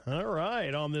All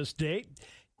right, on this date,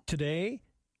 today,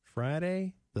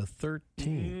 Friday the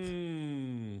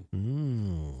 13th.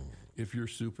 If you're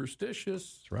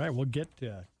superstitious. That's right. We'll get to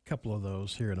a couple of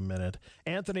those here in a minute.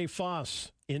 Anthony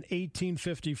Foss, in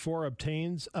 1854,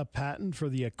 obtains a patent for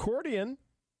the accordion.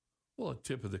 Well, a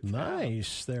tip of the cap.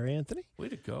 Nice there, Anthony. Way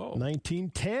to go.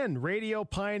 1910, radio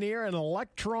pioneer and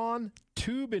electron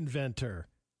tube inventor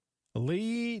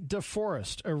Lee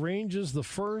DeForest arranges the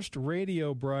first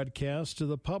radio broadcast to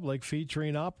the public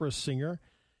featuring opera singer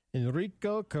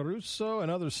Enrico Caruso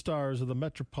and other stars of the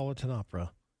Metropolitan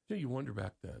Opera. Yeah, you wonder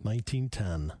back then.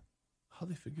 1910. How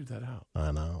they figured that out.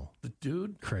 I know. The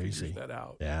dude Crazy. figures that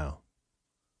out. Yeah.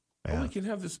 Oh, we can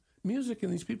have this music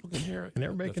and these people can hear it. And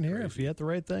everybody can hear it if you have the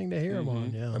right thing to hear them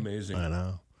on. Yeah. Amazing. I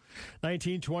know.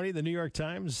 1920, the New York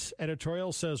Times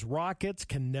editorial says rockets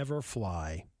can never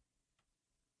fly.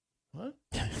 What?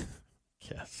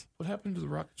 Yes. What happened to the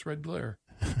rocket's red glare?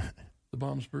 The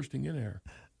bombs bursting in air.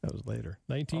 That was later.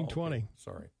 1920. Oh, okay.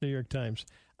 Sorry. New York Times.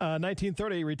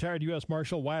 1930, retired U.S.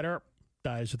 Marshal Wyatt Earp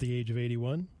dies at the age of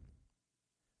 81.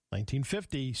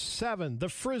 1957, the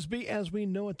Frisbee as we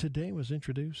know it today was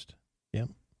introduced. Yep.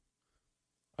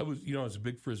 I was a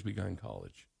big Frisbee guy in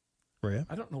college. Were you?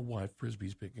 I don't know why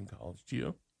Frisbee's big in college. Do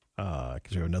you?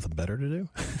 Because you have nothing better to do.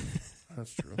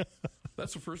 That's true.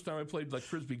 That's the first time I played like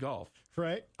Frisbee golf.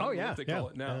 Right. I Oh, don't know yeah. what they call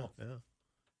it now.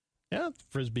 Yeah,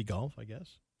 Frisbee golf, I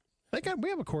guess. We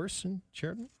have a course in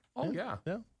Sheridan. Oh, yeah.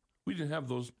 We didn't have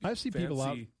those I see people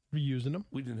out using them.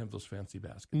 We didn't have those fancy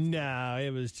baskets. No,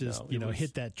 it was just,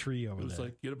 hit that tree over there. It was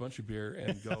like, get a bunch of beer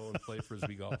and go and play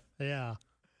Frisbee golf. Yeah.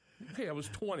 Hey, I was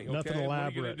 20, okay? Nothing elaborate. What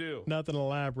are you going to do? Nothing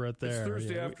elaborate there. It's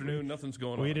Thursday afternoon, nothing's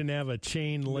going on. We didn't have a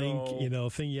chain link,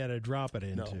 thing you had to drop it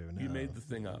into. No, you made the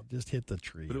thing up. Just hit the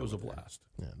tree. But it was a blast.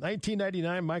 Yeah.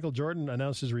 1999, Michael Jordan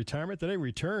announced his retirement. Then he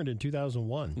returned in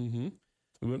 2001. Mm-hmm.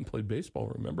 We went and played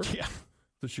baseball, remember? Yeah.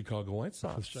 The Chicago White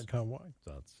Sox. The Chicago White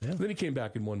Sox, yeah. Then he came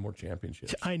back and won more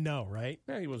championships. I know, right?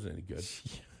 Yeah, he wasn't any good.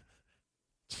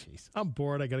 Jeez. I'm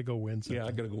bored. I got to go win something. Yeah,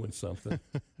 I got to go win something.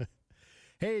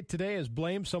 Hey, today is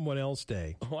Blame Someone Else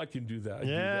Day. Oh, I can do that.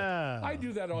 I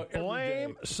do that every Blame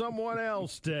day. Someone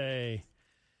Else Day.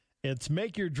 It's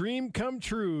Make Your Dream Come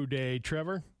True Day,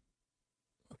 Trevor.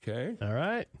 Okay. All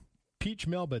right. Peach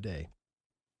Melba Day.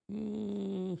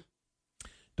 Don't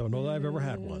know that I've ever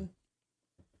had one.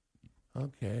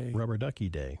 Okay. Rubber Ducky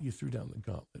Day. You threw down the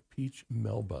gauntlet. Peach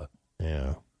Melba.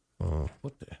 Yeah.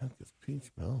 What the heck is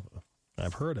Peach Melba?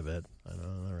 I've heard of it. I've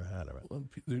never had of it. Well,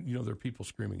 there are people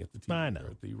screaming at the TV I know. or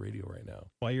at the radio right now.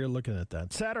 While you're looking at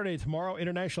that. Saturday, tomorrow,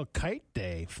 International Kite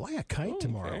Day. Fly a kite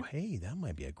tomorrow. Okay. Hey, that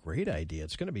might be a great idea.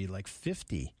 It's going to be like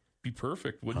 50. Be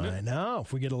perfect, wouldn't it? I know.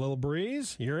 If we get a little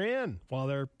breeze, you're in. While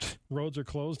their roads are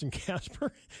closed in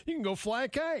Casper, you can go fly a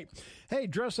kite. Hey,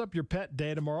 dress up your pet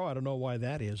day tomorrow. I don't know why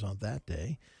that is on that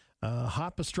day.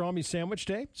 Hot pastrami sandwich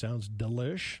day. Sounds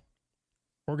delish.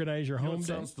 Organize your home day.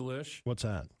 Sounds delish. What's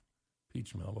that?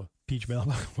 Peach Melba. Peach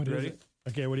Melba. What is Ready? it?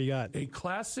 Okay, what do you got? A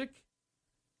classic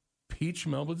Peach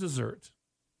Melba dessert.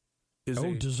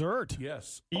 Dessert.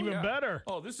 Yes. Even better.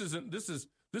 Oh, this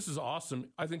is awesome.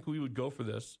 I think we would go for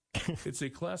this. It's a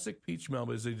classic Peach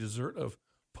Melba. It's a dessert of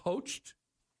poached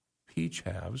peach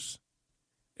halves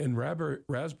and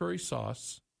raspberry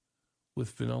sauce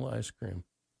with vanilla ice cream.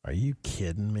 Are you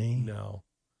kidding me? No.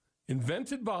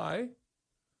 Invented by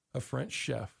a French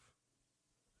chef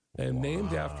and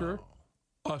named after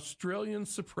Australian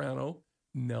soprano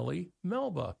Nellie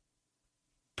Melba.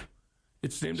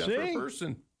 It's named after a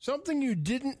person. Something you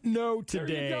didn't know today.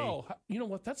 There you go. You know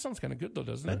what? That sounds kind of good, though,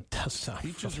 doesn't it? That does sound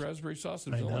Peaches, fun. raspberry sauce,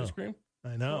 and vanilla ice cream.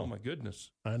 I know. Oh, my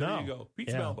goodness. I know. There you go.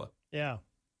 Peach Melba. Yeah.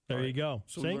 There you go.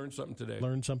 So we learned something today.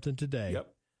 Learned something today.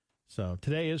 Yep. So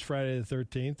today is Friday the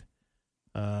 13th.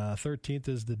 13th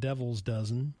is the Devil's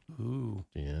Dozen. Ooh.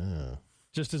 Yeah.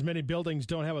 Just as many buildings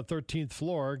don't have a 13th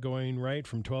floor going right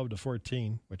from 12 to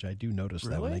 14, which I do notice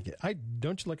that when I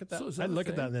don't you look at that? So is that I look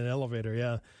a at that in an elevator,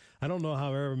 yeah. I don't know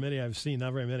however many I've seen,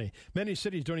 not very many. Many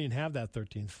cities don't even have that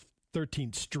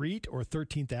 13th Street or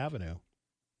 13th Avenue.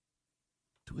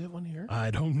 Do we have one here? I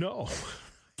don't know.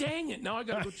 Dang it. Now I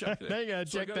got to go check it. Now you got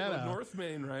to check I gotta that go out. North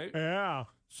Main, right? Yeah.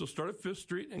 So start at 5th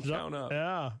Street and count up.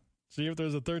 Yeah. See if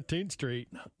there's a 13th Street.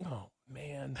 Oh,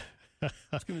 man.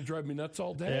 It's going to drive me nuts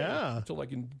all day. Yeah. Until I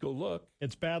can go look.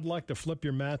 It's bad luck to flip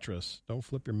your mattress. Don't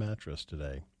flip your mattress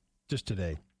today. Just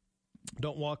today.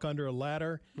 Don't walk under a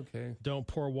ladder. Okay. Don't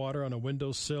pour water on a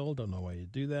windowsill. Don't know why you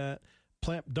do that.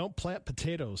 Don't plant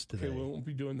potatoes today. Okay, we won't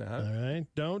be doing that. All right.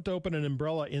 Don't open an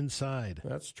umbrella inside.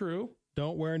 That's true.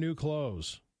 Don't wear new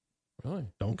clothes. Really?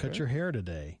 Don't cut your hair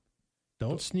today.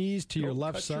 Don't sneeze to your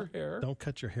left side. Your hair. Don't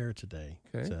cut your hair today.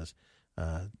 Okay. It says.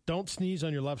 Don't sneeze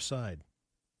on your left side.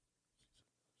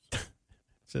 It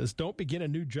says, don't begin a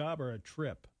new job or a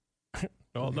trip.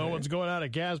 Well, okay. No one's going out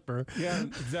of Casper. Yeah,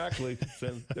 exactly.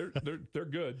 They're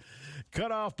good.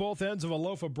 Cut off both ends of a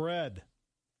loaf of bread.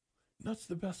 That's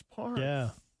the best part.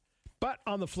 Yeah. But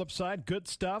on the flip side, good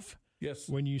stuff. Yes.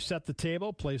 When you set the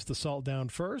table, place the salt down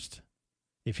first.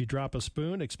 If you drop a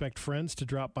spoon, expect friends to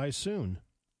drop by soon.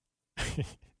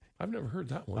 I've never heard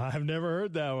that one. I've never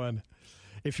heard that one.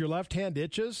 If your left hand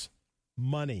itches,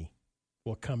 money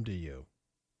will come to you.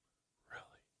 Really?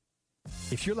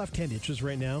 If your left hand itches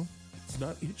right now, it's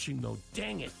not itching, though.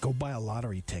 Dang it. Go buy a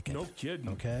lottery ticket. No kidding.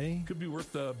 Okay? Could be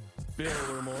worth a bill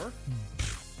or more.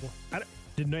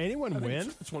 Didn't anyone win?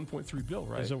 It's 1.3 bill,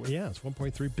 right? It's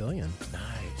 1.3 billion.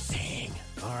 Nice. Dang.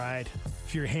 All right.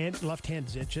 If your left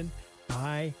hand's itching,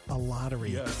 buy a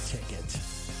lottery ticket.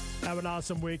 Have an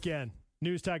awesome weekend.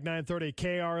 News Talk 930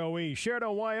 KROE,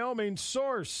 Sheridan, Wyoming,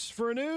 source for news.